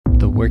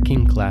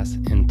Working Class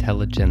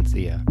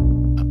Intelligentsia,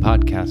 a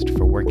podcast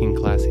for working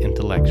class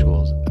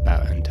intellectuals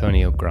about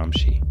Antonio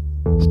Gramsci.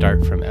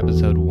 Start from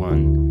episode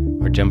 1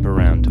 or jump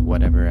around to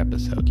whatever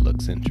episode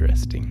looks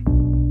interesting.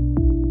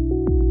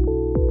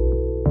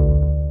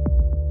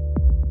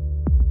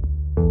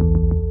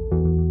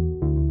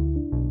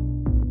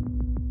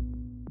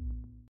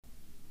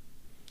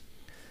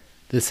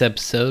 This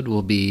episode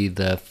will be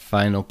the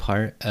final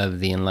part of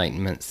the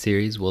Enlightenment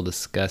series. We'll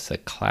discuss a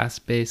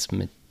class-based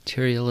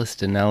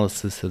materialist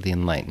analysis of the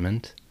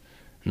Enlightenment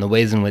and the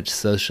ways in which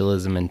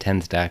socialism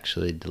intends to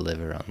actually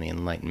deliver on the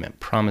Enlightenment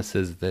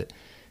promises that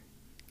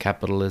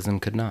capitalism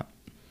could not.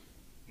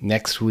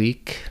 Next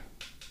week,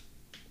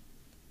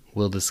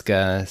 we'll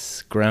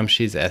discuss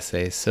Gramsci's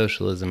essay,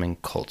 Socialism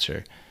and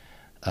Culture,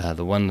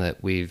 the one that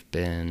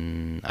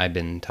I've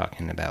been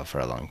talking about for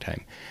a long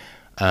time.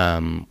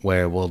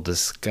 Where we'll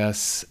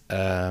discuss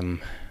a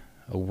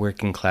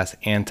working class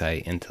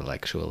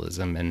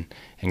anti-intellectualism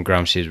and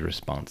Gramsci's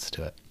response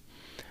to it.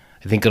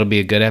 I think it'll be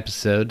a good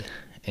episode,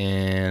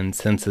 and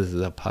since this is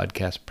a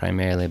podcast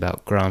primarily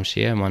about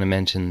Gramsci, I want to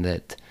mention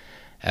that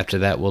after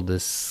that we'll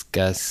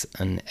discuss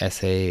an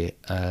essay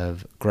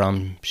of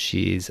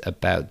Gramsci's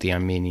about the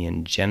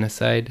Armenian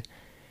genocide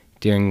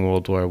during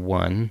World War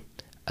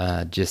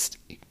I, just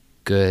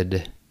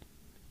good,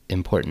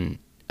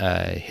 important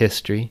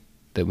history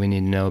that we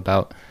need to know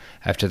about.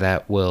 After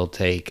that, we'll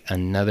take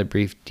another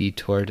brief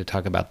detour to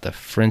talk about the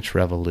French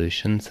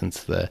Revolution,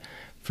 since the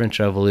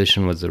French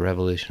Revolution was the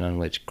revolution on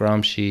which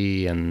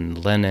Gramsci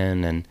and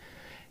Lenin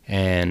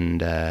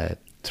and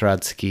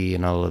Trotsky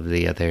and all of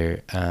the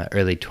other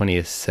early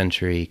 20th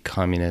century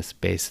communists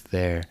based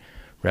their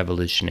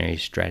revolutionary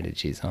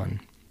strategies on.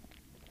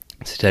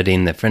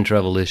 Studying the French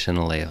Revolution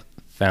will lay a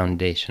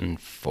foundation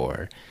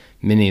for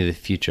many of the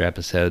future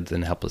episodes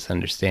and help us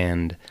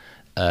understand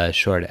a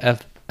short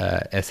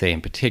essay in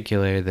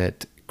particular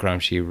that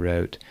Gramsci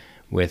wrote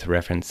with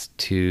reference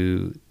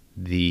to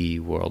the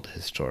world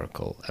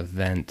historical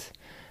event.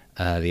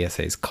 The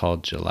essay is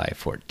called July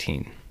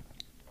 14.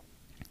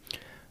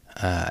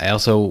 I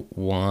also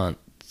want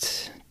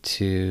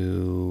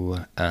to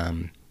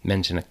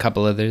mention a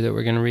couple others that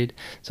we're going to read.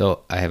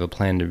 So I have a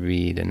plan to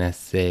read an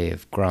essay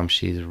of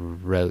Gramsci's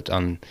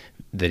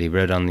that he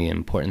wrote on the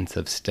importance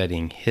of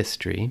studying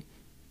history,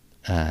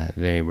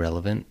 very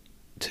relevant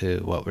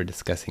to what we're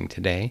discussing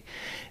today.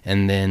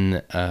 And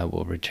then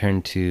we'll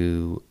return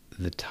to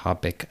the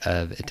topic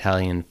of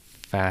Italian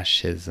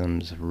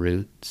fascism's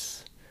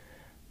roots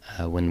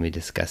when we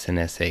discuss an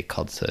essay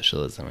called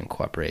Socialism and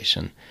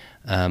Cooperation.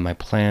 My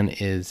plan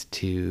is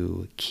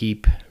to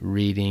keep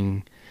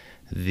reading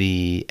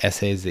the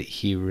essays that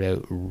he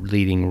wrote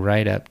leading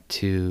right up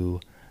to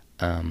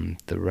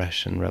the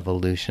Russian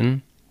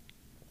Revolution.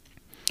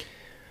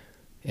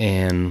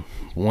 And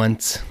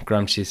once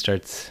Gramsci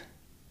starts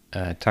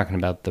talking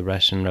about the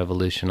Russian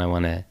Revolution, I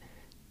want to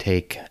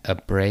take a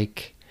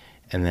break,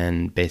 and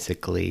then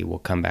basically we'll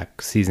come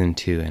back season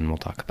 2 and we'll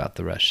talk about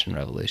the Russian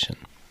Revolution.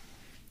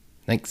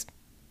 Thanks.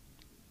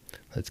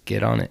 Let's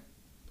get on it.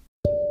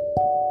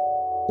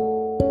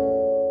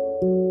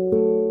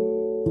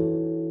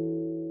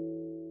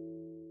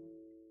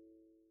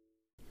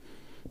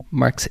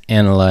 Marx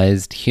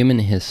analyzed human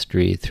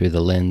history through the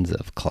lens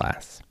of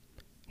class.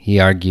 He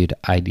argued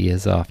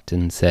ideas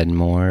often said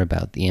more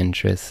about the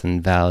interests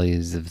and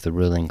values of the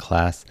ruling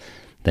class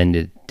than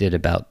they did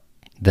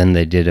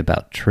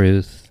about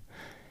truth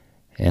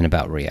and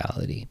about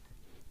reality.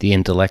 The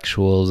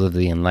intellectuals of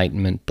the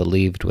Enlightenment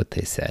believed what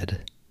they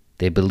said.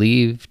 They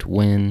believed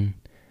when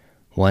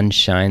one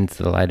shines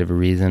the light of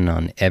reason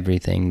on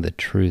everything, the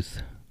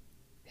truth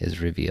is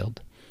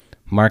revealed.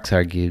 Marx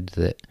argued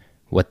that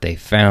what they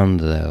found,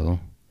 though,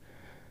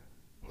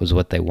 was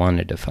what they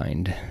wanted to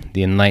find.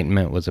 The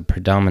Enlightenment was a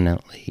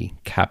predominantly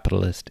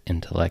capitalist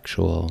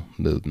intellectual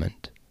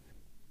movement.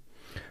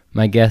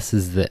 My guess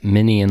is that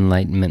many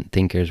Enlightenment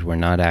thinkers were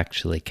not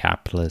actually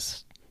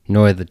capitalists,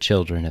 nor the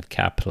children of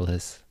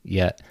capitalists,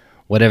 yet,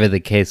 whatever the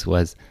case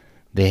was,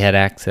 they had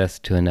access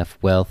to enough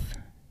wealth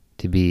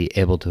to be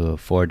able to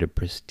afford a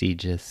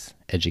prestigious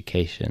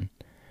education.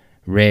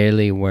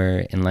 Rarely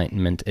were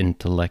Enlightenment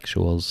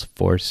intellectuals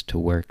forced to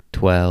work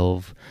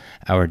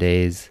 12-hour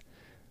days,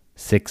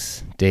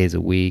 6 days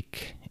a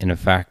week in a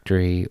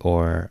factory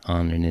or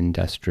on an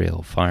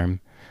industrial farm.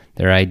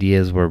 Their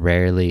ideas were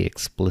rarely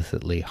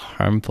explicitly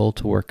harmful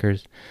to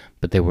workers,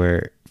 but they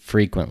were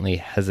frequently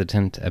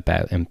hesitant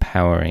about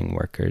empowering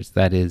workers,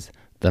 that is,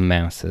 the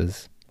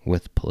masses,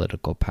 with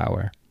political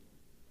power.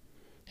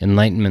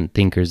 Enlightenment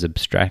thinkers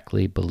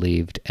abstractly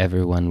believed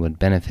everyone would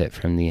benefit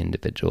from the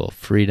individual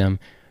freedom,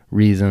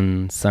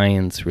 reason,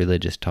 science,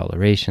 religious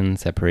toleration,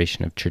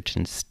 separation of church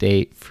and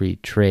state, free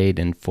trade,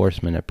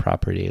 enforcement of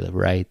property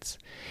rights,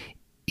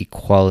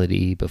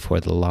 equality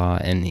before the law,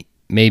 and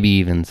maybe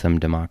even some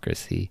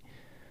democracy.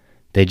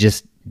 They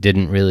just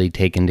didn't really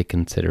take into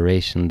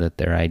consideration that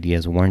their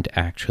ideas weren't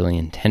actually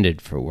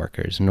intended for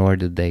workers, nor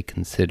did they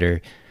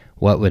consider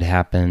what would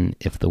happen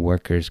if the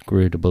workers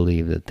grew to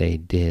believe that they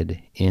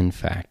did, in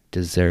fact,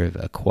 deserve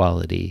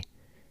equality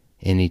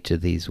in each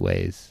of these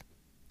ways.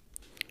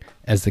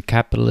 As the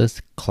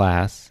capitalist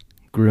class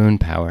grew in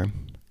power,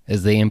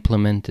 as they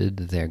implemented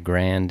their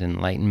grand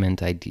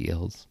Enlightenment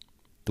ideals,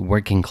 the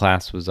working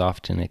class was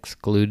often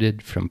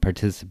excluded from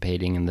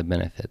participating in the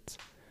benefits.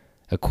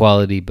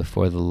 Equality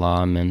before the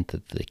law meant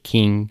that the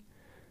king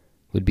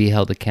would be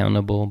held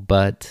accountable,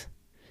 but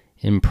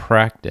in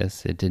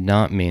practice it did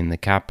not mean the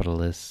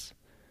capitalists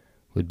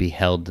would be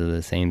held to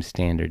the same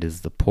standard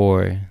as the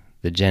poor,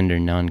 the gender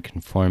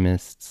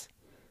nonconformists,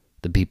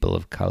 the people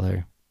of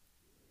color.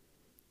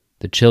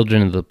 The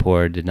children of the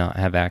poor did not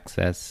have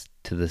access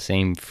to the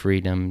same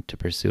freedom to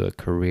pursue a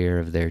career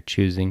of their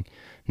choosing,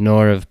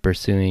 nor of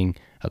pursuing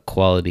a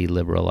quality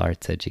liberal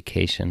arts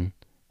education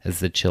as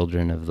the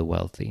children of the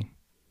wealthy.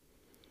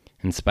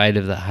 In spite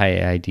of the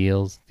high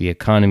ideals, the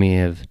economy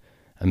of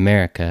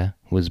America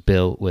was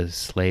built with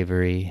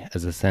slavery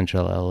as a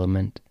central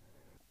element.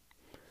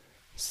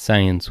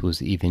 Science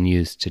was even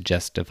used to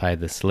justify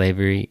the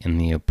slavery and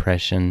the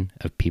oppression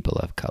of people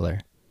of color.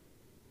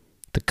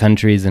 The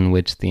countries in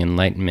which the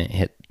Enlightenment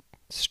hit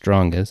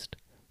strongest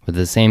were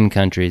the same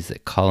countries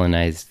that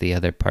colonized the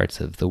other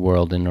parts of the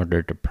world in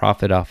order to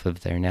profit off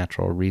of their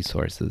natural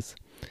resources.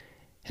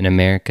 In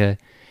America,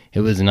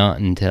 it was not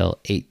until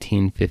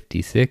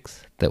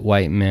 1856 that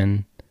white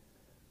men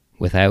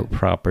without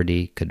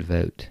property could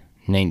vote,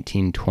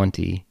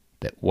 1920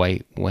 that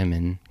white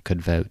women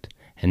could vote,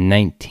 and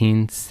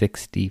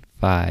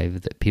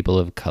 1965 that people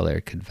of color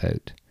could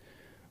vote,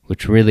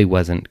 which really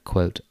wasn't,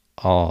 quote,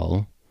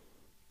 all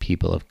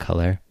people of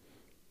color.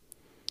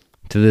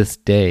 To this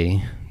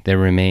day, there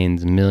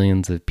remains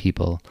millions of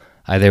people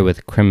either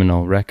with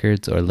criminal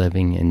records or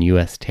living in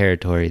U.S.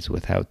 territories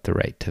without the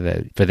right to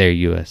vote for their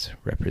U.S.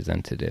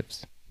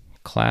 representatives.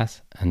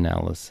 Class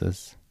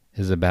analysis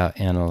is about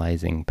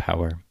analyzing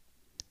power.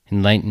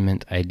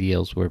 Enlightenment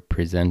ideals were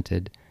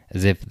presented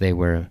as if they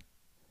were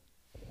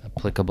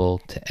applicable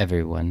to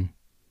everyone,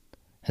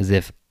 as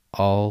if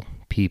all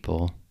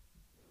people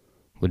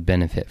would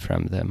benefit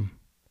from them.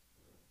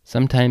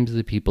 Sometimes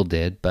the people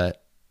did,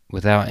 but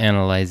without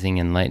analyzing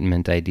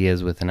Enlightenment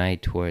ideas with an eye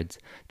towards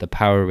the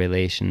power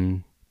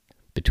relation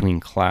between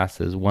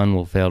classes, one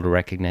will fail to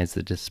recognize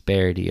the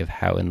disparity of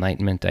how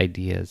Enlightenment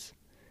ideas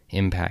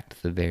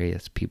impact the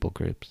various people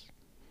groups.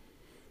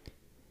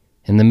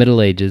 In the Middle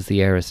Ages,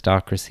 the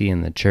aristocracy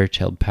and the church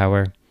held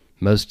power.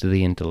 Most of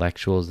the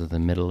intellectuals of the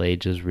Middle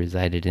Ages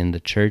resided in the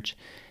church,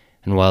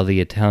 and while the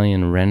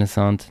Italian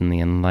Renaissance and the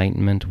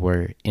Enlightenment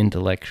were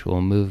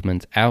intellectual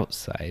movements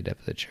outside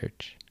of the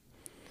church,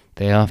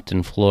 they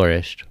often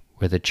flourished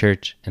where the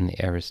church and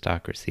the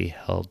aristocracy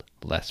held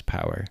less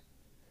power,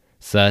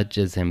 such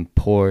as in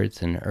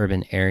ports and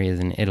urban areas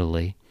in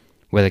Italy,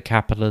 where the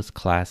capitalist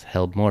class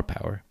held more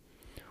power.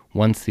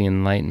 Once the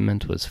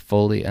Enlightenment was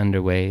fully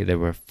underway, there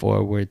were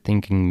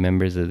forward-thinking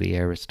members of the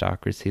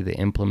aristocracy that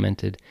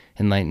implemented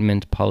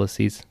Enlightenment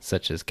policies,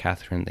 such as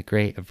Catherine the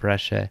Great of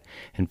Russia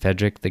and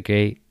Frederick the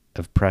Great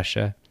of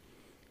Prussia.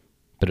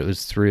 But it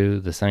was through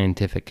the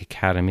scientific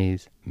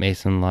academies,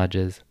 Mason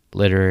lodges,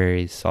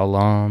 literary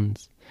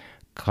salons,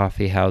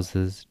 coffee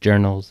houses,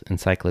 journals,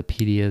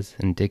 encyclopedias,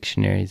 and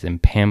dictionaries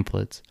and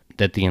pamphlets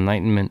that the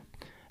Enlightenment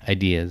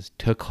ideas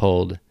took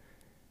hold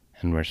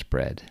and were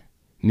spread.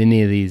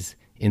 Many of these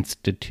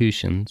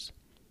institutions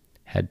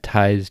had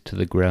ties to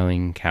the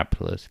growing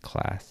capitalist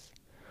class.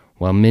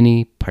 While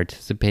many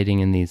participating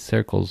in these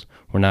circles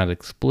were not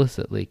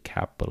explicitly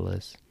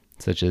capitalists,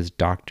 such as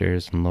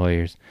doctors and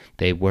lawyers,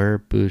 they were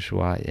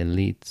bourgeois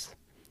elites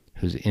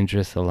whose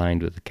interests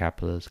aligned with the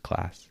capitalist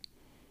class.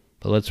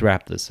 But let's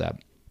wrap this up.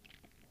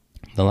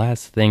 The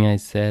last thing I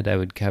said I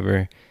would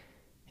cover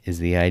is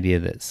the idea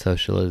that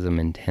socialism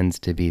intends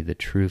to be the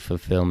true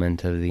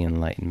fulfillment of the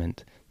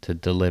Enlightenment, to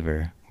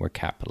deliver where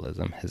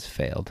capitalism has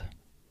failed.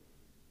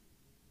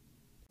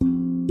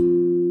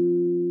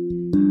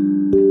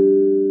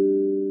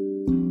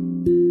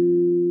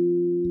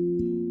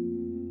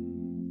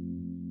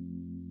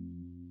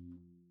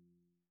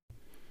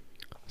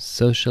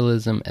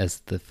 Socialism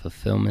as the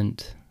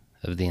fulfillment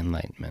of the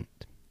Enlightenment.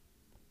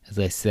 As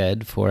I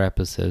said 4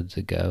 episodes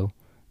ago,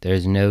 there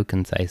is no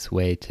concise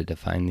way to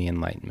define the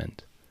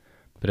Enlightenment.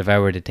 But if I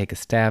were to take a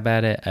stab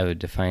at it, I would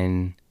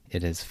define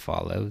it as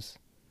follows.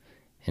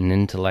 An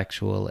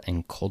intellectual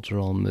and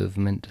cultural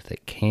movement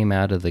that came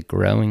out of the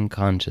growing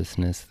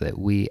consciousness that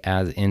we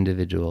as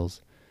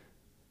individuals,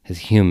 as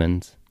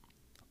humans,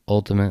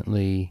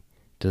 ultimately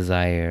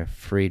desire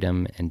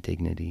freedom and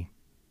dignity.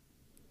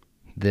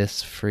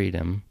 This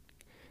freedom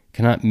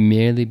cannot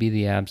merely be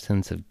the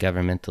absence of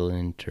governmental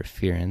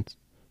interference,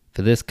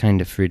 for this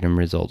kind of freedom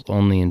results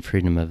only in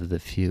freedom of the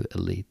few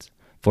elites,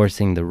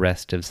 forcing the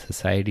rest of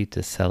society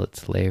to sell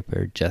its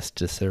labor just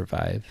to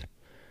survive.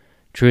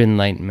 True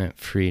Enlightenment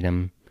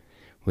freedom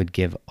would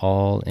give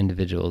all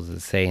individuals a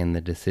say in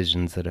the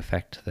decisions that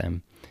affect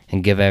them,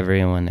 and give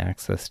everyone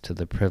access to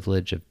the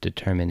privilege of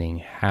determining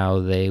how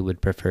they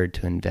would prefer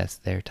to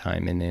invest their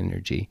time and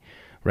energy,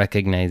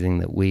 recognizing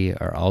that we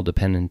are all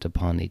dependent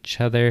upon each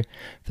other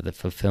for the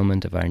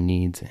fulfillment of our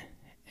needs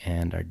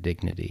and our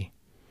dignity.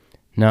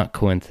 Not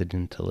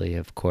coincidentally,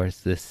 of course,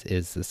 this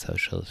is the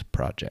socialist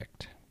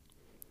project.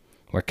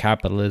 Where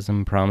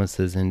capitalism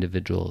promises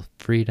individual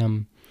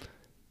freedom,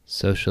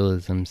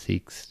 socialism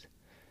seeks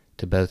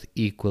to both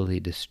equally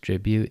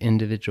distribute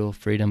individual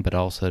freedom, but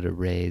also to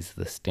raise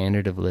the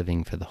standard of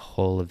living for the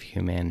whole of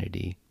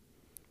humanity.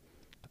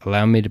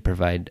 Allow me to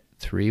provide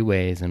 3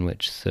 ways in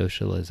which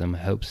socialism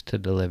hopes to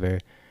deliver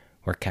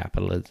where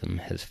capitalism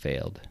has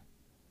failed.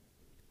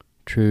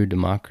 True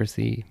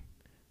democracy,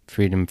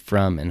 freedom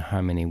from and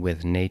harmony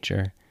with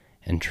nature,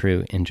 and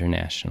true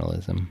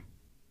internationalism.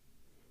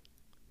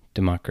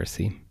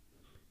 Democracy.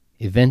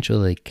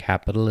 Eventually,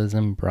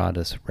 capitalism brought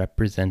us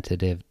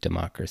representative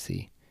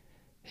democracy.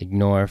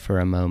 Ignore for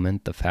a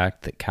moment the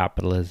fact that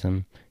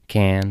capitalism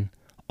can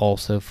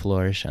also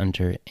flourish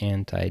under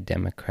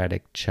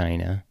anti-democratic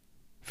China,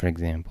 for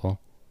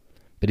example.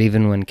 But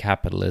even when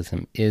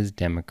capitalism is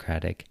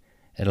democratic,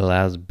 it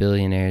allows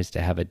billionaires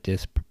to have a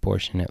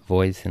disproportionate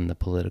voice in the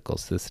political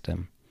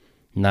system.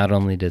 Not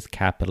only does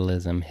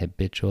capitalism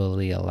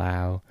habitually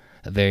allow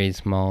a very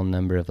small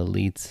number of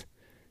elites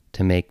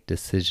to make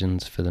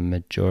decisions for the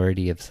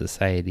majority of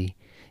society,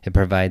 it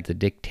provides a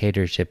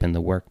dictatorship in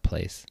the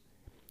workplace.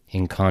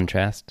 In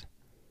contrast,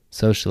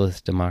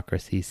 socialist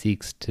democracy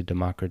seeks to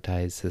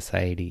democratize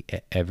society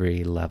at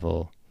every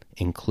level,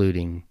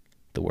 including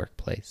the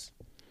workplace.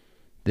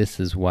 This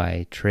is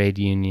why trade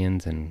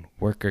unions and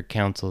worker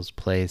councils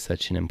play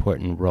such an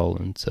important role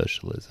in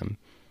socialism.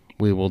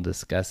 We will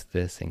discuss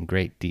this in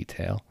great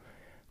detail.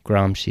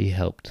 Gramsci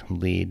helped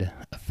lead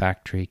a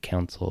factory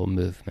council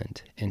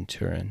movement in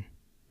Turin.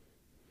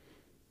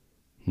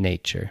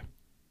 Nature.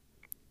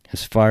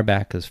 As far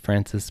back as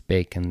Francis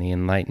Bacon, the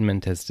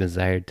Enlightenment has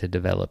desired to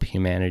develop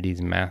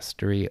humanity's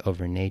mastery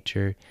over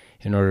nature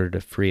in order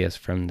to free us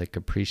from the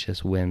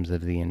capricious whims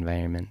of the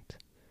environment.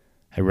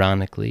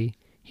 Ironically,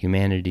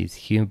 humanity's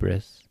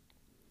hubris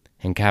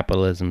and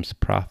capitalism's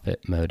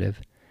profit motive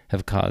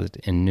have caused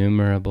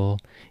innumerable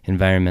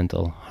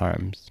environmental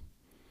harms.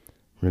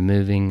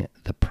 Removing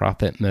the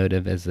profit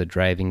motive as the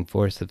driving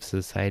force of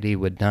society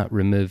would not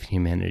remove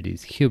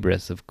humanity's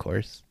hubris, of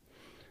course,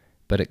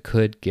 but it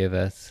could give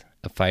us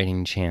a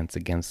fighting chance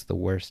against the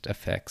worst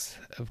effects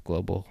of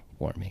global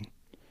warming.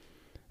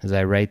 As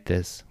I write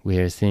this, we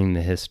are seeing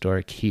the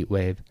historic heat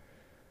wave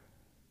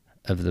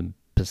of the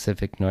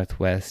Pacific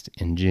Northwest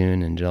in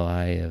June and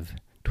July of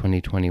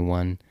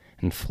 2021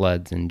 and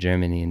floods in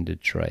Germany and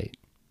Detroit.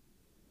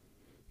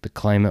 The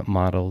climate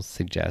models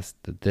suggest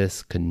that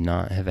this could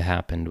not have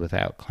happened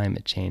without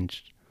climate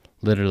change,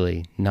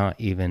 literally not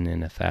even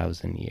in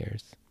 1,000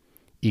 years.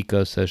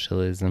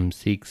 Eco-socialism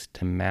seeks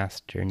to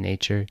master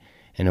nature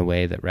in a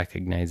way that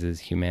recognizes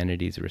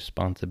humanity's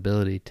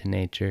responsibility to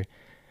nature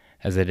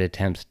as it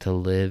attempts to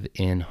live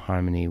in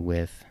harmony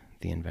with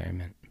the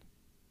environment.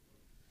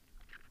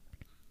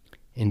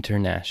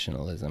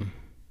 Internationalism.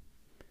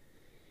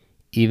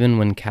 Even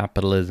when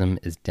capitalism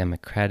is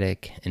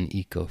democratic and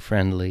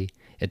eco-friendly,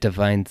 it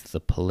defines the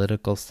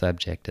political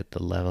subject at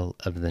the level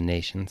of the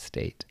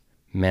nation-state,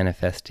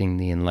 manifesting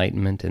the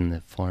Enlightenment in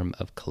the form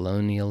of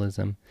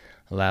colonialism,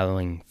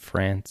 allowing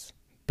France,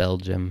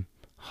 Belgium,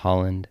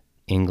 Holland,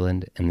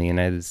 England, and the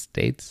United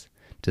States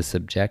to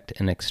subject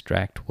and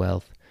extract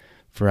wealth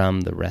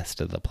from the rest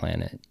of the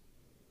planet.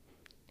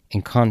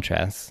 In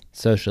contrast,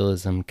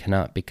 socialism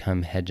cannot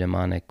become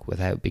hegemonic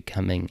without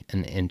becoming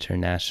an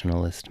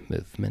internationalist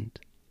movement.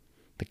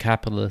 The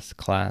capitalist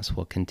class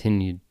will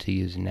continue to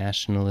use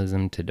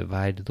nationalism to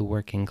divide the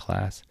working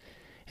class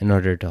in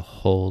order to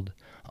hold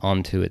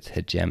onto its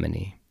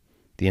hegemony.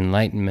 The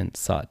Enlightenment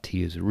sought to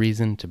use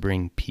reason to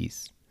bring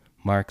peace.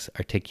 Marx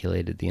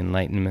articulated the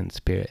Enlightenment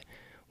spirit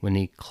when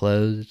he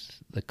closed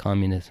the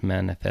Communist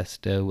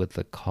Manifesto with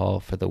the call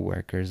for the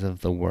workers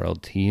of the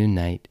world to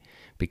unite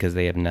because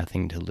they have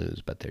nothing to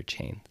lose but their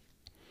chains.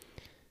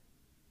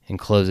 In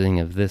closing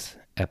of this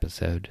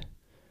episode,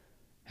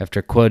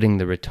 after quoting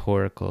the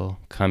rhetorical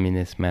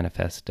Communist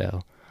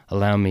Manifesto,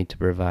 allow me to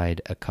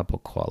provide a couple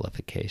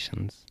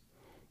qualifications.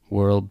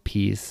 World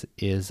peace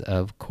is,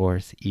 of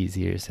course,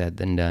 easier said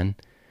than done.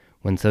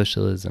 When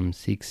socialism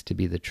seeks to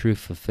be the true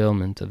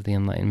fulfillment of the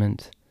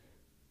Enlightenment,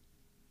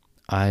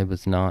 I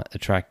was not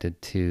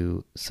attracted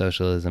to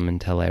socialism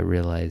until I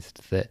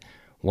realized that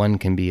one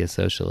can be a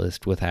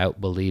socialist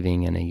without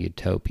believing in a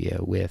utopia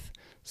with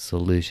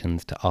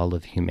solutions to all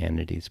of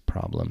humanity's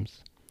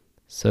problems.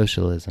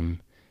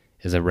 Socialism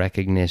is a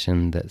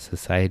recognition that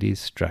society's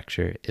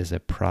structure is a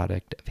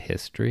product of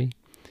history,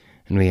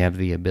 and we have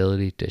the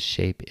ability to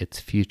shape its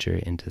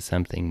future into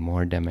something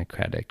more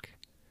democratic.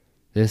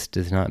 This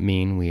does not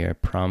mean we are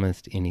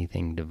promised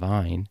anything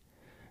divine.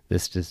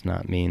 This does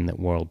not mean that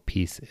world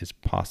peace is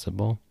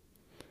possible.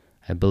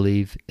 I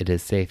believe it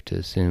is safe to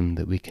assume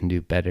that we can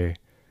do better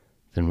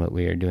than what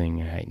we are doing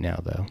right now,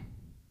 though.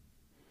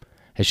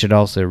 I should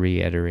also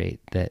reiterate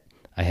that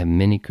I have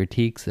many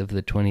critiques of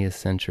the 20th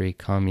century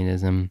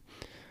communism,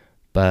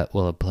 but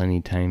we'll have plenty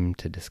of time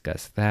to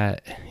discuss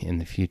that in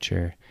the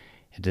future.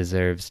 It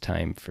deserves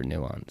time for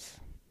nuance.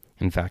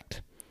 In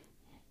fact,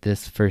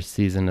 this first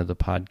season of the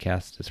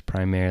podcast is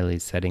primarily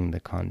setting the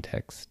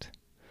context.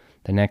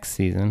 The next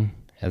season,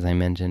 as I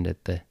mentioned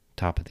at the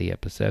top of the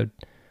episode,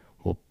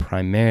 will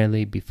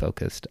primarily be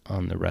focused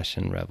on the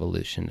Russian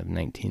Revolution of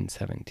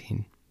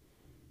 1917.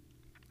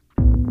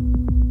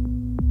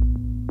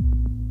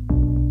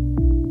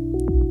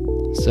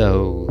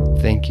 So,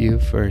 thank you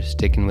for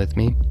sticking with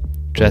me.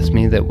 Trust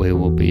me that we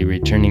will be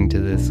returning to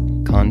this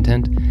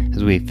content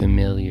as we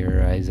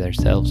familiarize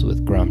ourselves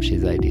with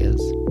Gramsci's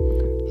ideas.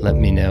 Let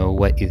me know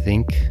what you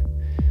think,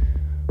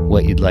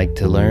 what you'd like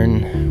to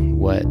learn,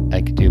 what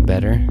I could do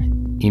better.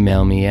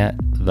 Email me at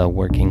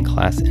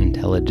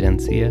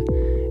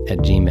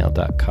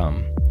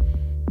theworkingclassintelligentsia@gmail.com.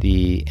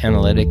 The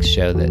analytics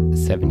show that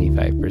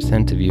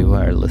 75% of you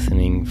are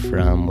listening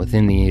from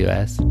within the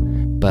US,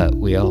 but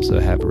we also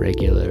have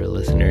regular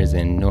listeners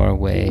in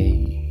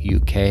Norway,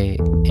 UK,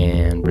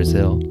 and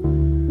Brazil.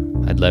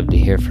 I'd love to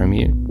hear from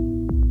you.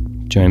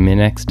 Join me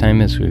next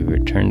time as we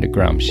return to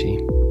Gramsci.